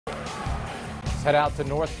Let's head out to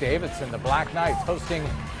North Davidson. The Black Knights hosting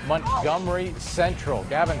Montgomery Central.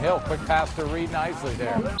 Gavin Hill, quick pass to Reed Nicely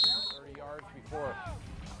there. 30 yards before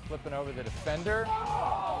flipping over the defender.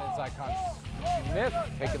 It's Icon Smith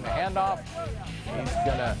taking the handoff. He's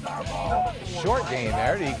gonna short gain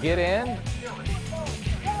there. Did he get in?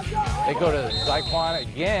 They go to Zyquan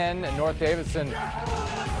again, and North Davidson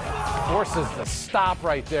forces the stop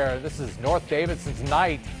right there. This is North Davidson's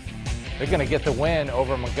night. They're going to get the win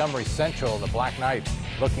over Montgomery Central. The Black Knights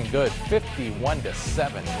looking good. 51-7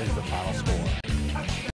 is the final score.